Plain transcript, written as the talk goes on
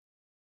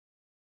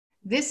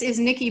This is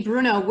Nikki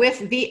Bruno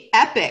with the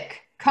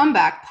Epic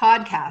Comeback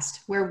Podcast,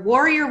 where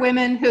warrior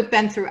women who have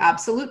been through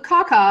absolute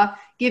caca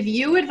give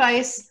you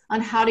advice on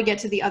how to get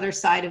to the other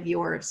side of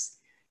yours.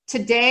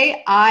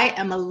 Today, I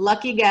am a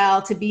lucky gal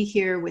to be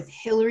here with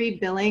Hilary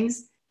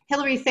Billings.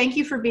 Hilary, thank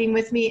you for being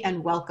with me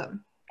and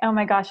welcome. Oh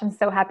my gosh, I'm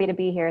so happy to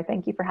be here.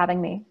 Thank you for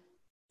having me.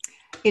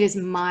 It is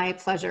my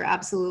pleasure,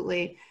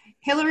 absolutely.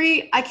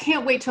 Hilary, I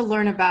can't wait to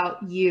learn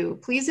about you.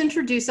 Please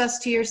introduce us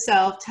to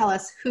yourself. Tell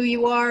us who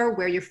you are,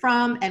 where you're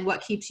from, and what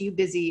keeps you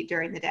busy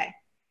during the day.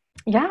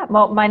 Yeah,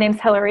 well, my name's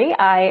Hilary.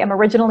 I am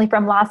originally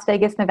from Las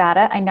Vegas,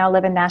 Nevada. I now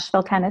live in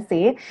Nashville,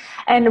 Tennessee.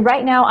 And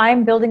right now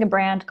I'm building a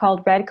brand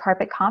called Red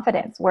Carpet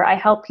Confidence, where I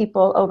help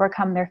people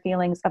overcome their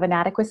feelings of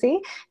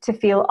inadequacy to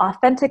feel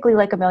authentically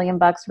like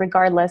 $1,000,000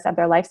 regardless of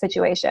their life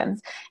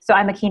situations. So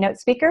I'm a keynote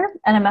speaker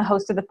and I'm a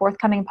host of the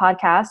forthcoming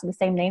podcast, the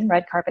same name,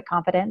 Red Carpet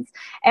Confidence.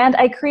 And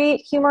I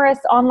create humorous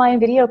online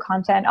video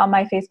content on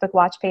my Facebook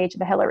watch page,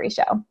 The Hilary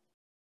Show.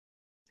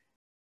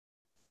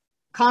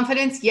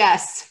 Confidence,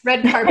 yes.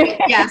 Red carpet,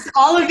 yes.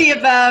 All of the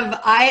above.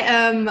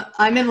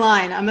 I'm in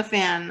line. I'm a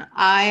fan.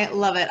 I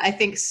love it. I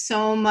think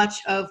so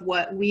much of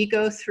what we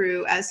go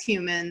through as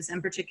humans,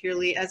 and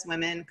particularly as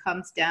women,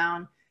 comes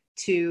down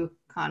to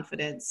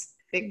confidence,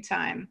 big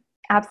time.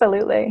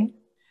 Absolutely.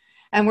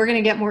 And we're going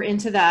to get more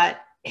into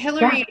that.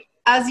 Hilary,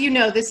 as you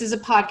know, this is a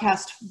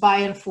podcast by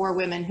and for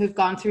women who've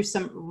gone through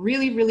some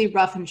really, really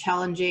rough and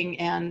challenging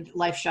and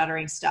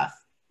life-shattering stuff.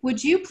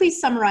 Would you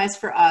please summarize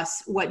for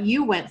us what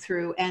you went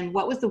through and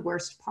what was the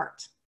worst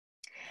part?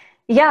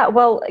 Yeah,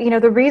 well,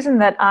 the reason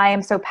that I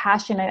am so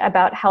passionate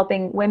about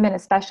helping women,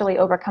 especially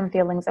overcome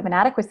feelings of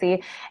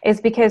inadequacy, is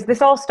because this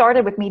all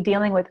started with me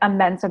dealing with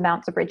immense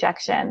amounts of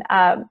rejection.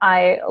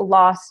 I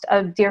lost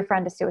a dear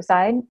friend to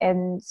suicide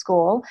in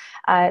school,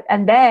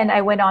 and then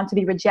I went on to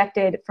be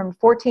rejected from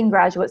 14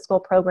 graduate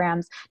school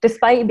programs,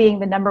 despite being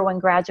the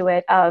 #1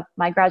 graduate of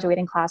my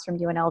graduating class from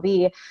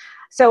UNLV.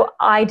 So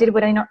I did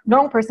what a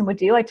normal person would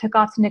do. I took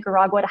off to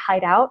Nicaragua to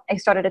hide out. I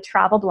started a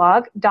travel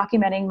blog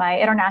documenting my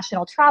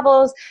international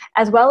travels,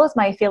 as well as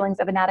my feelings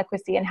of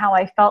inadequacy and how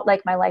I felt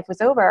like my life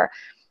was over.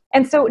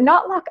 And so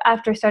not long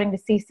after starting to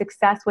see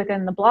success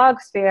within the blog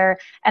sphere,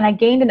 and I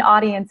gained an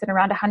audience in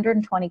around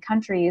 120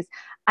 countries,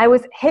 I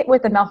was hit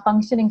with a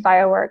malfunctioning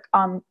firework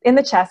in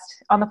the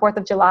chest on the 4th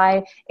of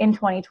July in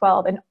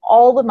 2012, and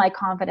all of my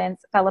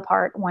confidence fell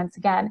apart once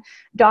again.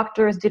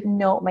 Doctors didn't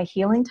know what my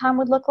healing time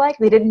would look like.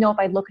 They didn't know if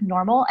I'd look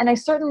normal, and I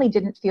certainly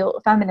didn't feel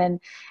feminine.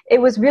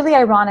 It was really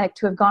ironic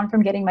to have gone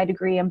from getting my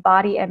degree in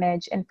body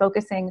image and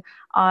focusing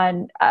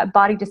on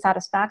body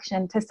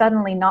dissatisfaction to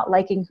suddenly not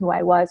liking who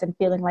I was and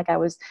feeling like I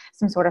was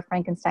some sort of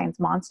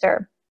Frankenstein's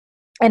monster.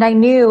 And I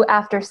knew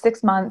after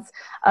 6 months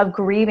of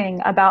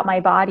grieving about my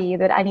body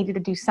that I needed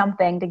to do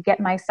something to get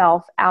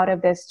myself out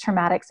of this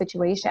traumatic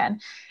situation.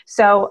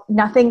 So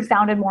nothing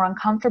sounded more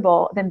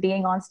uncomfortable than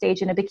being on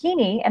stage in a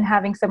bikini and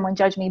having someone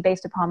judge me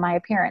based upon my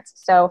appearance.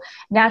 So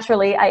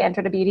naturally, I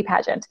entered a beauty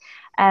pageant.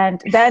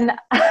 And then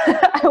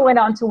I went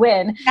on to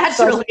win.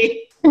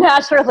 Naturally. So,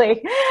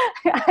 naturally.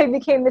 I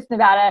became Miss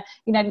Nevada,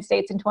 United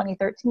States in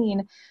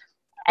 2013.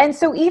 And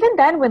so even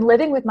then, when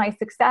living with my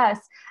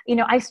success,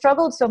 I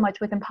struggled so much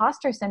with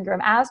imposter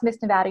syndrome as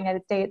Miss Nevada,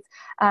 United States.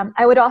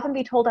 I would often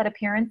be told at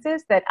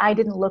appearances that I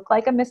didn't look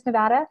like a Miss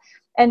Nevada.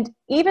 And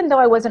even though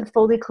I wasn't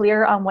fully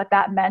clear on what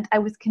that meant, I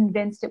was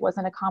convinced it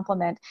wasn't a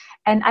compliment.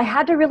 And I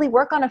had to really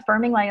work on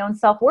affirming my own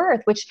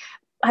self-worth, which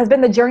has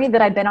been the journey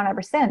that I've been on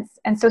ever since.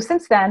 And so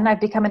since then, I've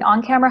become an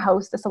on-camera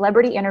host, a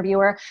celebrity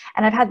interviewer,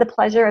 and I've had the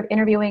pleasure of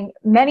interviewing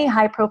many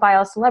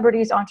high-profile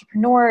celebrities,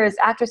 entrepreneurs,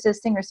 actresses,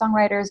 singers,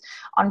 songwriters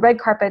on red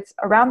carpets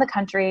around the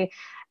country.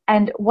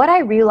 And what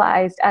I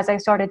realized as I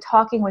started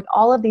talking with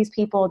all of these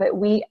people that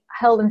we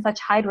held in such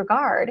high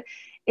regard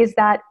is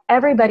that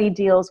everybody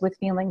deals with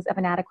feelings of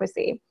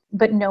inadequacy,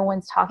 but no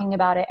one's talking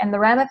about it. And the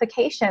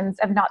ramifications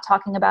of not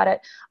talking about it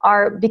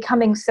are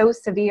becoming so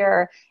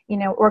severe.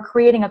 We're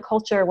creating a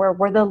culture where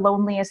we're the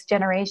loneliest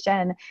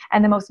generation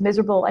and the most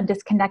miserable and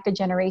disconnected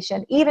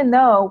generation, even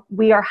though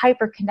we are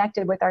hyper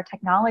connected with our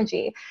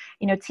technology.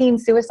 Teen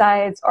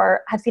suicides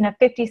have seen a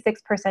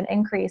 56%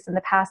 increase in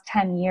the past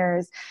 10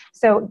 years.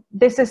 So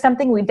this is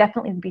something we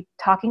definitely be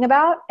talking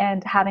about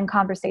and having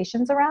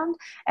conversations around,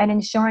 and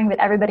ensuring that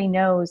everybody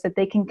knows that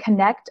they can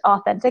connect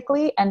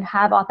authentically and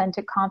have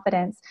authentic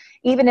confidence,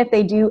 even if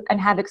they do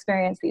and have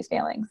experienced these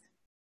feelings.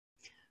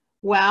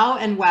 Wow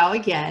and wow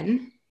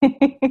again.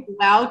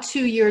 Wow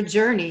to your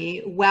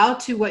journey. Wow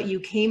to what you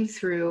came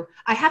through.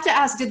 I have to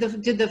ask,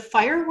 did the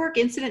firework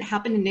incident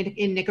happen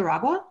in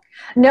Nicaragua?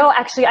 No,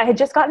 actually, I had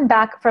just gotten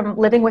back from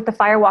living with the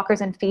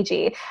firewalkers in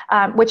Fiji,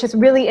 which is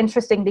really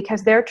interesting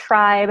because their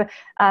tribe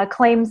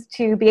claims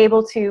to be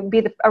able to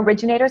be the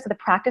originators of the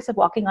practice of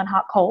walking on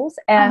hot coals.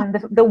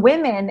 And the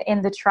women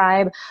in the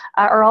tribe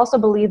are also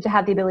believed to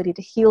have the ability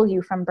to heal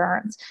you from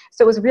burns.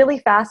 So it was really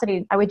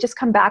fascinating. I would just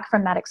come back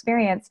from that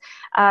experience.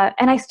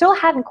 And I still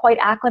hadn't quite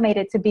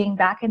acclimated to being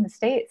back in the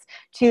States,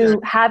 to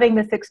having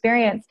this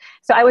experience.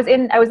 So I was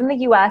in the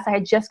US. I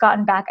had just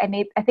gotten back.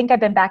 I think I've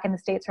been back in the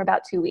States for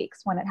about 2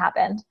 weeks when it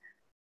happened.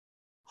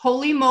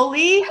 Holy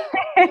moly.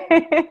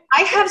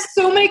 I have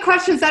so many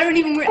questions. I don't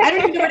even know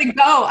where to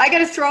go. I got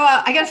to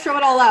throw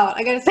it all out.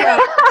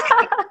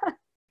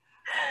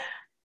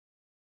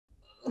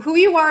 Who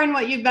you are and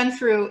what you've been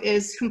through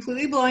is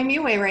completely blowing me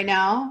away right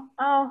now.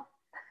 Oh,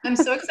 I'm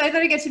so excited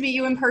that I get to meet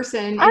you in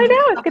person. I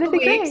know, it's going to be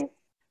great.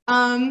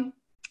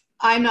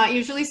 I'm not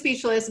usually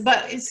speechless,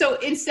 but so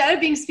instead of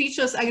being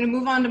speechless, I'm going to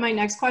move on to my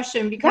next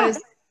question because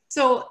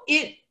so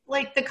it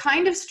like the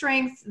kind of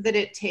strength that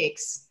it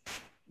takes,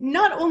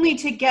 not only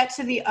to get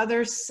to the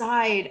other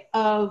side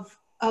of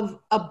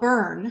a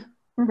burn,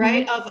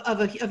 right?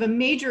 Of a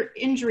major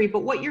injury, but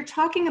what you're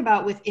talking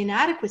about with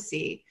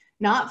inadequacy,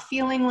 not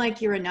feeling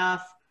like you're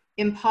enough,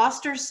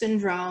 imposter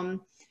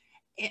syndrome,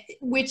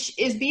 which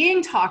is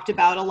being talked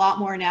about a lot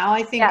more now.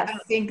 I think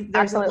there's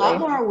absolutely a lot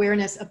more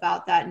awareness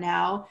about that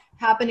now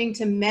happening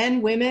to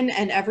men, women,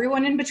 and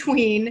everyone in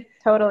between.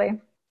 Totally.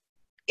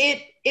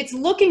 It's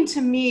looking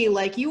to me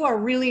like you are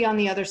really on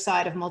the other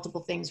side of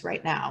multiple things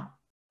right now.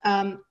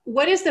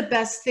 What is the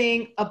best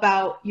thing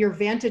about your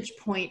vantage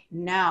point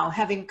now,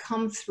 having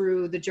come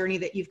through the journey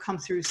that you've come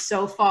through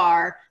so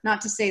far?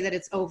 Not to say that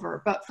it's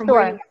over, but from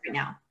where you are right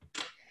now.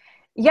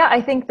 Yeah,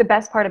 I think the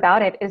best part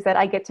about it is that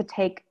I get to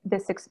take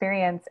this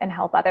experience and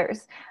help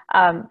others.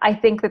 I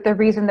think that the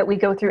reason that we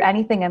go through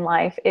anything in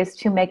life is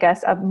to make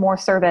us of more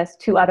service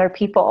to other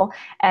people.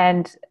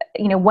 And,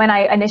 you know, when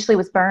I initially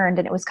was burned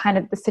and it was kind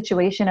of the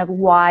situation of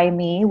why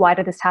me, why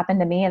did this happen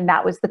to me? And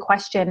that was the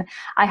question.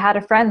 I had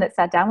a friend that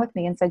sat down with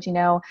me and said, you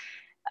know,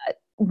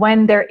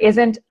 when there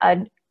isn't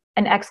an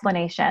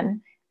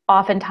explanation,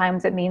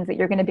 oftentimes it means that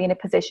you're going to be in a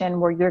position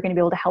where you're going to be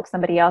able to help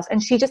somebody else.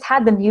 And she just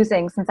had them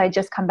using, since I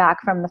just come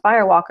back from the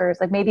firewalkers,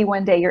 like maybe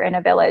one day you're in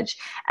a village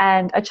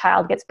and a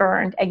child gets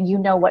burned and you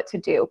know what to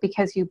do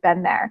because you've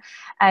been there.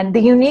 And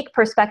the unique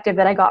perspective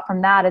that I got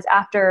from that is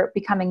after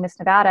becoming Miss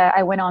Nevada,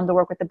 I went on to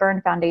work with the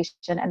Burn Foundation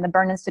and the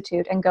Burn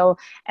Institute and go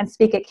and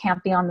speak at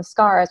Camp Beyond the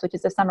Scars, which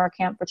is a summer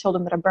camp for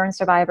children that are burn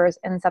survivors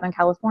in Southern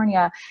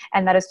California.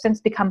 And that has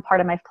since become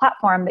part of my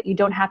platform, that you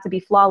don't have to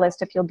be flawless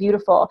to feel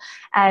beautiful.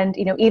 And,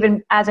 you know,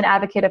 even as an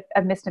advocate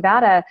of Miss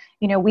Nevada,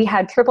 you know, we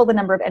had triple the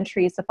number of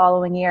entries the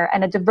following year,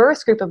 and a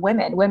diverse group of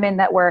women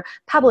that were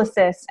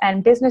publicists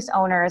and business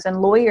owners and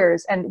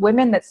lawyers, and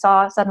women that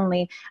saw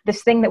suddenly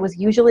this thing that was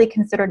usually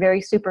considered very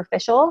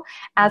superficial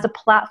as a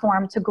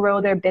platform to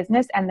grow their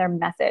business and their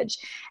message.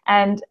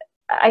 And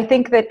I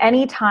think that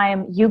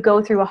anytime you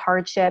go through a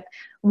hardship,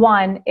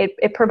 one,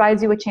 it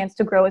provides you a chance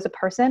to grow as a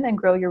person and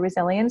grow your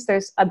resilience.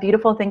 There's a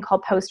beautiful thing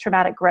called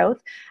post-traumatic growth,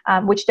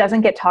 which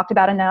doesn't get talked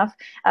about enough.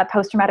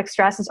 Post-traumatic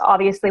stress is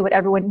obviously what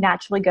everyone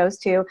naturally goes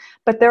to,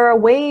 but there are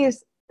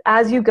ways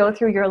as you go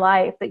through your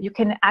life that you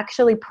can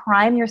actually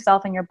prime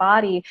yourself and your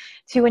body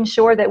to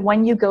ensure that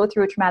when you go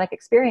through a traumatic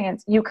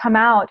experience, you come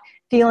out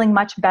feeling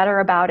much better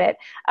about it.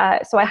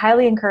 So I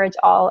highly encourage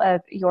all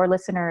of your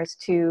listeners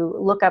to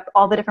look up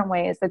all the different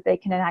ways that they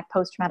can enact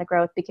post-traumatic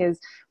growth, because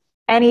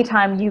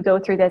anytime you go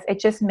through this, it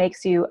just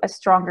makes you a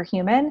stronger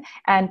human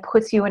and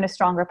puts you in a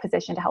stronger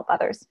position to help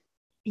others.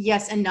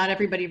 Yes, and not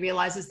everybody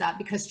realizes that,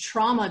 because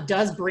trauma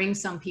does bring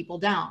some people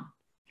down.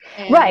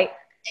 And right.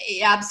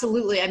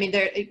 Absolutely. I mean,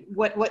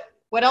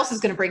 what else is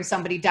going to bring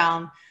somebody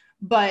down?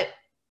 But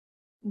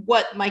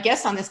what my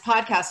guests on this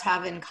podcast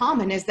have in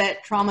common is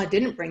that trauma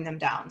didn't bring them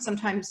down.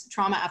 Sometimes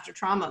trauma after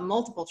trauma,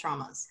 multiple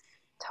traumas.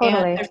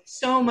 Totally. And there's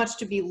so much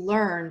to be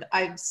learned.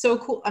 I'm so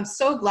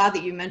glad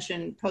that you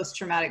mentioned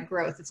post-traumatic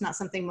growth. It's not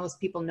something most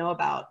people know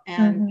about.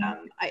 And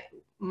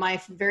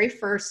my very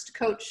first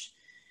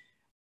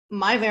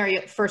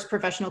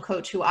professional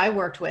coach who I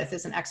worked with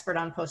is an expert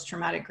on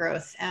post-traumatic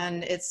growth.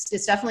 And it's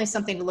definitely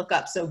something to look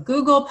up. So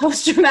Google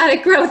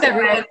post-traumatic growth,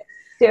 everyone.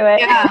 Do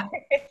it.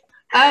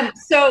 Yeah.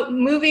 So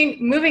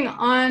moving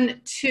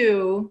on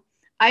to,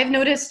 I've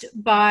noticed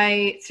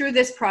through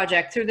this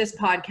project, through this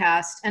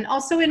podcast, and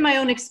also in my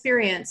own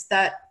experience,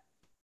 that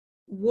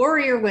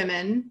warrior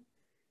women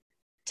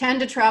tend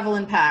to travel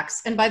in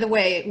packs. And by the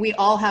way, we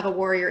all have a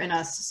warrior in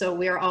us. So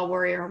we are all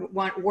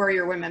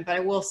warrior women. But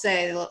I will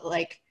say,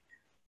 like,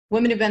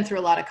 women have been through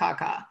a lot of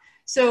caca.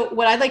 So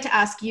what I'd like to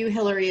ask you,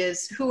 Hilary,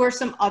 is who are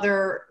some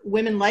other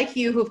women like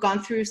you who've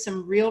gone through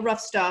some real rough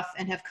stuff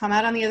and have come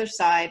out on the other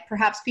side?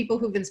 Perhaps people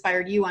who've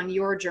inspired you on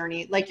your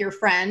journey, like your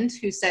friend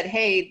who said,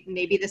 hey,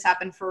 maybe this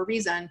happened for a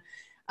reason,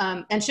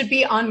 and should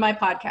be on my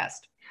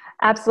podcast.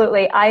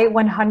 Absolutely. I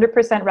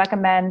 100%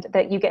 recommend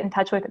that you get in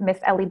touch with Miss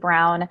Ellie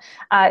Brown.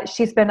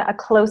 She's been a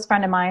close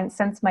friend of mine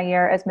since my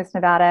year as Miss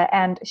Nevada.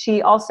 And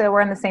she also,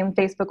 we're in the same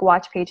Facebook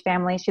watch page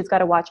family. She's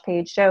got a watch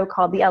page show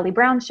called The Ellie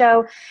Brown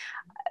Show.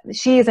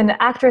 She is an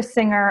actress,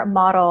 singer,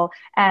 model,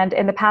 and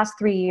in the past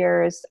 3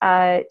 years,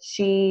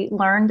 she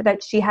learned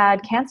that she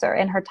had cancer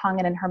in her tongue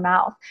and in her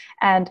mouth,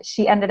 and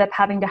she ended up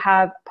having to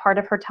have part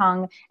of her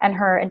tongue and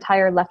her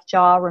entire left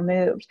jaw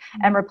removed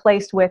and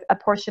replaced with a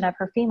portion of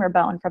her femur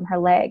bone from her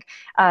leg.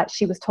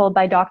 She was told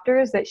by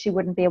doctors that she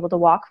wouldn't be able to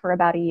walk for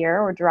about a year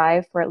or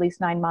drive for at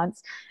least 9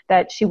 months,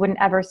 that she wouldn't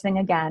ever sing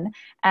again.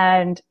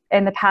 And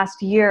in the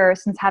past year,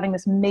 since having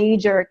this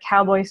major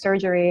cowboy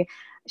surgery,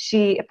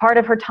 part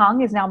of her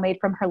tongue is now made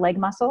from her leg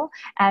muscle,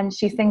 and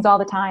she sings all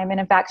the time. And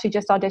in fact, she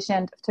just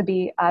auditioned to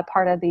be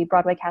part of the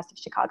Broadway cast of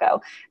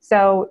Chicago.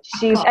 So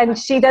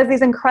she does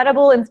these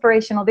incredible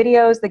inspirational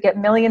videos that get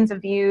millions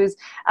of views.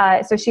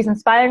 So she's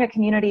inspiring a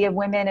community of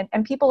women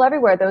and people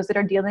everywhere, those that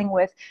are dealing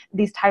with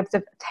these types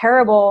of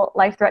terrible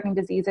life-threatening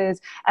diseases,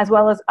 as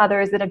well as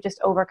others that have just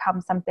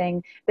overcome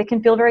something that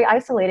can feel very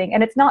isolating.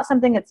 And it's not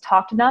something that's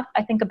talked enough,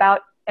 I think,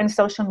 about in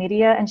social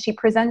media, and she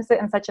presents it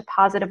in such a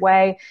positive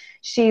way.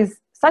 She's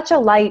such a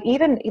light.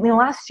 Even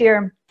last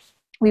year,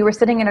 we were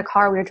sitting in a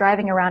car, we were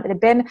driving around. It had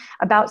been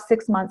about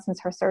 6 months since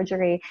her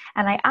surgery.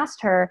 And I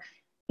asked her,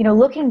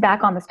 looking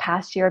back on this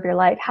past year of your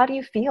life, how do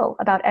you feel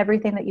about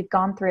everything that you've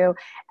gone through?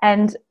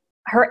 And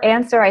her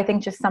answer, I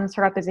think, just sums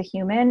her up as a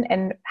human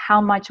and how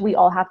much we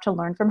all have to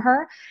learn from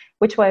her,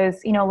 which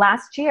was,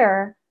 last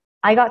year,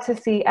 I got to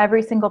see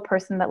every single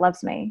person that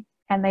loves me,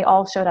 and they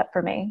all showed up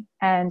for me.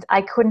 And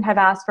I couldn't have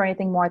asked for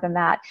anything more than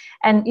that.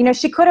 And,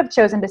 she could have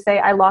chosen to say,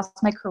 I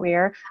lost my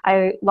career.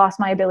 I lost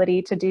my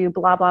ability to do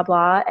blah, blah,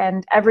 blah.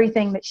 And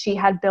everything that she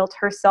had built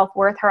her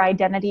self-worth, her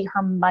identity,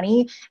 her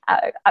money,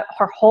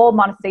 her whole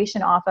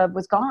monetization off of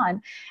was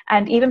gone.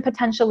 And even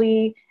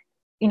potentially,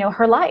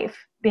 her life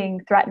being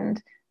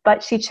threatened.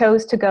 But she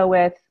chose to go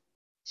with,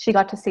 she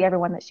got to see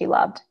everyone that she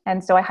loved.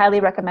 And so I highly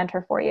recommend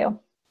her for you.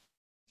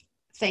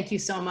 Thank you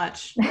so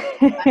much.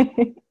 I'm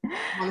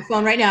on the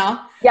phone right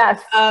now.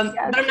 Yes, yes.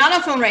 But I'm not on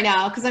the phone right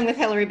now because I'm with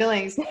Hilary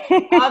Billings.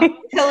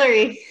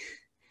 Hilary,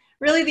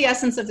 really the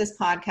essence of this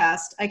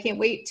podcast. I can't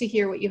wait to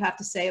hear what you have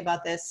to say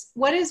about this.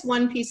 What is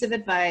one piece of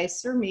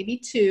advice, or maybe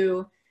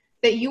two,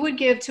 that you would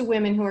give to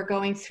women who are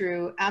going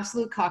through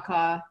absolute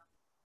caca,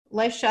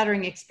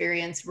 life-shattering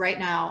experience right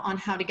now on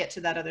how to get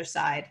to that other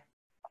side?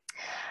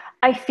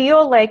 I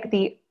feel like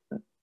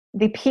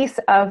the piece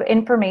of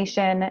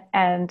information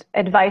and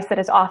advice that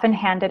is often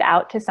handed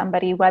out to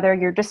somebody, whether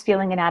you're just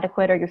feeling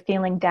inadequate or you're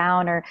feeling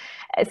down or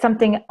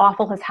something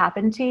awful has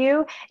happened to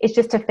you, is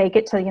just to fake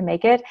it till you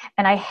make it.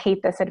 And I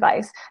hate this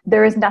advice.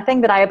 There is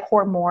nothing that I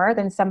abhor more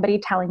than somebody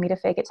telling me to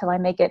fake it till I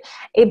make it.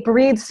 It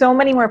breeds so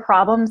many more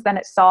problems than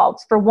it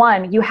solves. For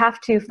one, you have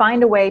to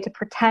find a way to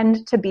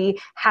pretend to be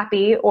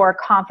happy or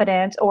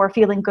confident or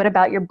feeling good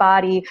about your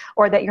body,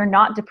 or that you're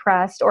not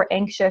depressed or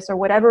anxious or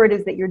whatever it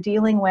is that you're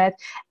dealing with.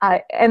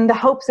 And the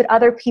hopes that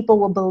other people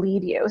will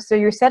believe you. So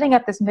you're setting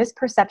up this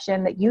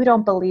misperception that you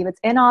don't believe,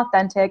 it's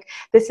inauthentic.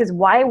 This is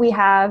why we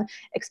have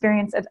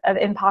experience of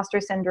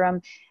imposter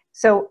syndrome.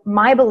 So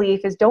my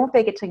belief is, don't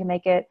fake it till you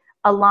make it.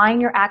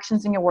 Align your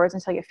actions and your words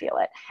until you feel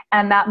it.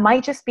 And that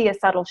might just be a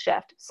subtle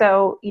shift.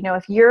 So,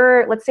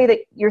 if let's say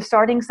that you're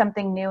starting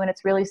something new and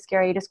it's really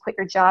scary, you just quit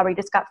your job or you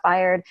just got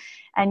fired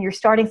and you're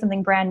starting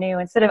something brand new.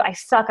 Instead of, I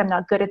suck, I'm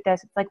not good at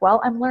this, it's like, well,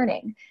 I'm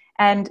learning.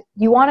 And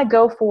you want to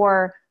go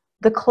for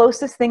the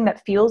closest thing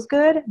that feels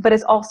good, but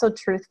is also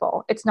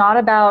truthful. It's not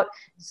about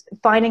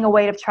finding a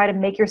way to try to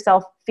make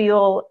yourself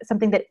feel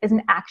something that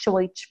isn't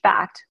actually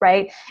fact,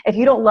 right? If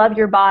you don't love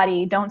your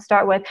body, don't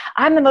start with,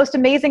 I'm the most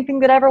amazing thing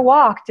that ever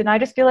walked and I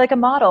just feel like a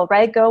model,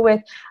 right? Go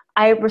with,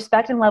 I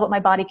respect and love what my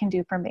body can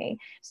do for me.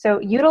 So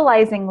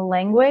utilizing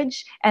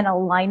language and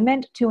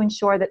alignment to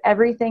ensure that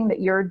everything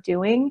that you're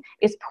doing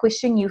is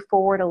pushing you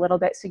forward a little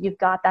bit so you've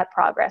got that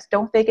progress.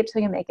 Don't fake it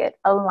till you make it.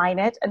 Align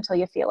it until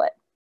you feel it.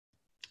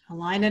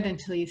 Align it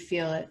until you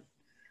feel it.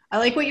 I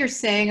like what you're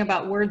saying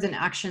about words and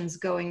actions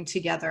going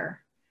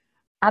together.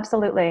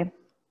 Absolutely.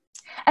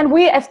 And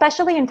we,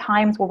 especially in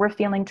times where we're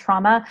feeling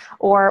trauma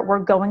or we're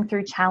going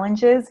through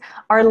challenges,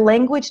 our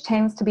language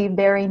tends to be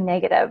very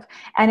negative.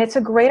 And it's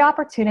a great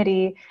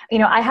opportunity.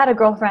 I had a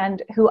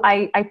girlfriend who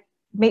I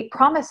made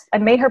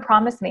her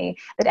promise me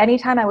that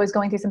anytime I was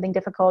going through something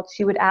difficult,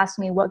 she would ask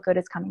me, what good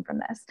is coming from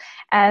this?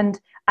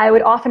 And I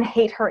would often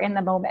hate her in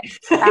the moment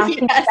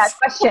asking Yes. that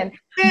question.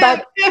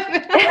 But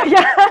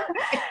yeah.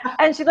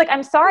 And she's like,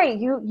 I'm sorry,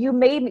 you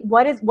made me,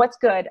 what's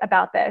good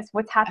about this?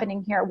 What's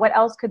happening here? What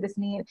else could this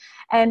mean?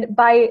 And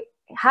by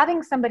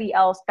having somebody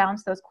else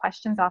bounce those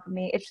questions off of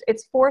me,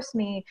 it's forced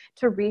me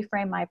to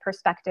reframe my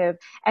perspective.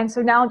 And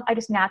so now I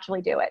just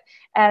naturally do it.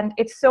 And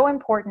it's so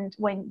important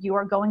when you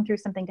are going through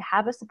something to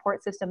have a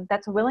support system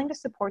that's willing to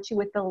support you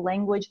with the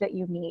language that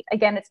you need.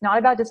 Again, it's not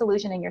about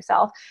disillusioning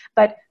yourself,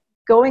 but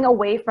going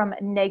away from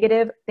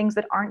negative things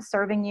that aren't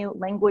serving you,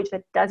 language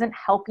that doesn't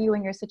help you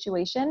in your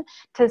situation,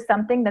 to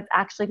something that's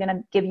actually going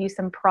to give you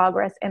some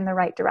progress in the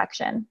right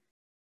direction.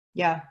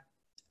 Yeah,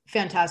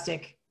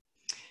 fantastic.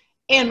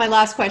 And my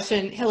last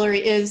question,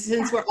 Hilary, is,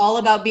 since we're all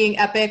about being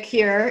epic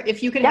here,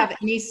 if you could have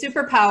any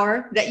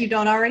superpower that you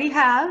don't already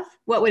have,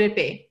 what would it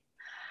be?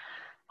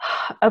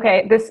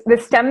 Okay, this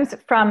stems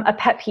from a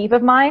pet peeve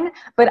of mine,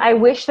 but I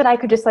wish that I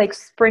could just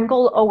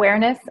sprinkle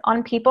awareness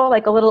on people,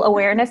 like a little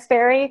awareness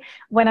fairy.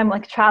 When I'm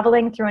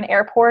traveling through an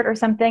airport or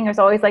something, there's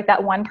always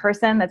that one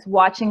person that's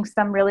watching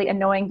some really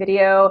annoying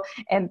video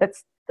and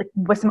that's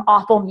like with some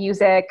awful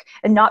music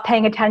and not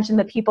paying attention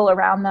to the people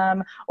around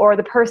them, or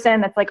the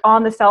person that's like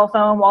on the cell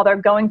phone while they're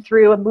going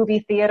through a movie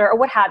theater or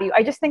what have you.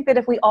 I just think that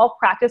if we all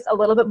practice a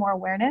little bit more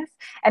awareness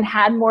and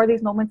had more of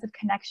these moments of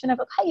connection of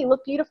like, hey, you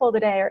look beautiful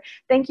today, or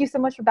thank you so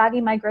much for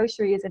bagging my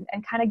groceries, and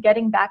kind of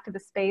getting back to the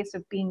space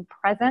of being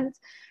present,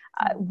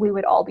 we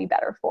would all be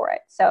better for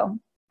it. So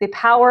the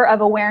power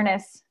of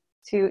awareness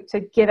to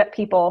give at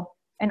people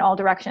in all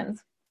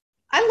directions.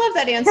 I love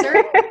that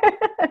answer.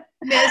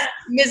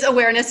 Ms.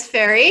 Awareness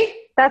Fairy.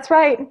 That's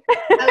right.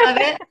 I love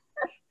it.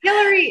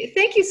 Hilary,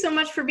 thank you so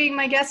much for being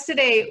my guest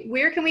today.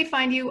 Where can we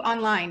find you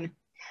online?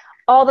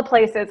 All the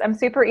places. I'm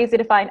super easy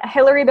to find.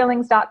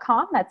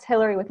 HilaryBillings.com. That's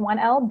Hilary with 1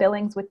 L,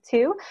 Billings with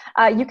 2.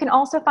 You can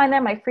also find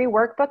there my free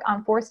workbook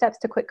on 4 steps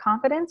to quit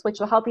confidence, which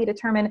will help you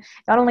determine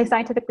not only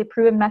scientifically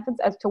proven methods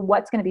as to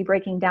what's going to be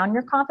breaking down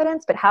your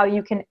confidence, but how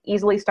you can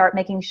easily start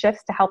making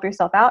shifts to help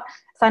yourself out.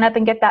 Sign up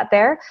and get that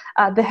there.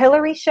 The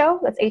Hilary Show,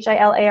 that's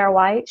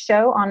Hilary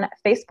Show on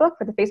Facebook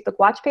for the Facebook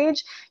watch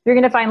page. You're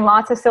going to find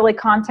lots of silly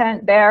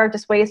content there,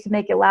 just ways to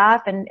make you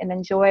laugh and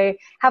enjoy,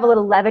 have a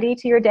little levity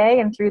to your day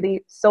and through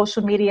the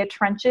social media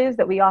trenches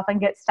that we often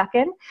get stuck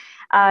in.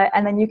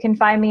 And then you can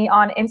find me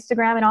on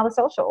Instagram and all the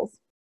socials.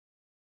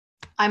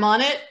 I'm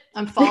on it.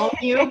 I'm following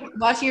you,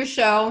 watching your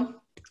show.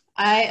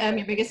 I am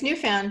your biggest new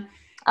fan.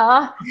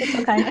 That's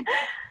so kind.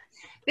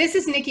 This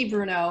is Nikki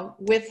Bruno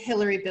with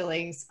Hilary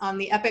Billings on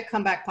the Epic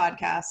Comeback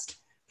Podcast.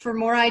 For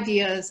more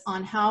ideas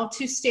on how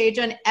to stage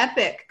an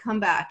epic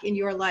comeback in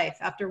your life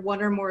after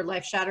one or more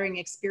life-shattering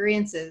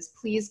experiences,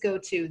 please go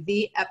to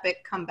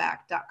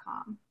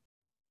theepiccomeback.com.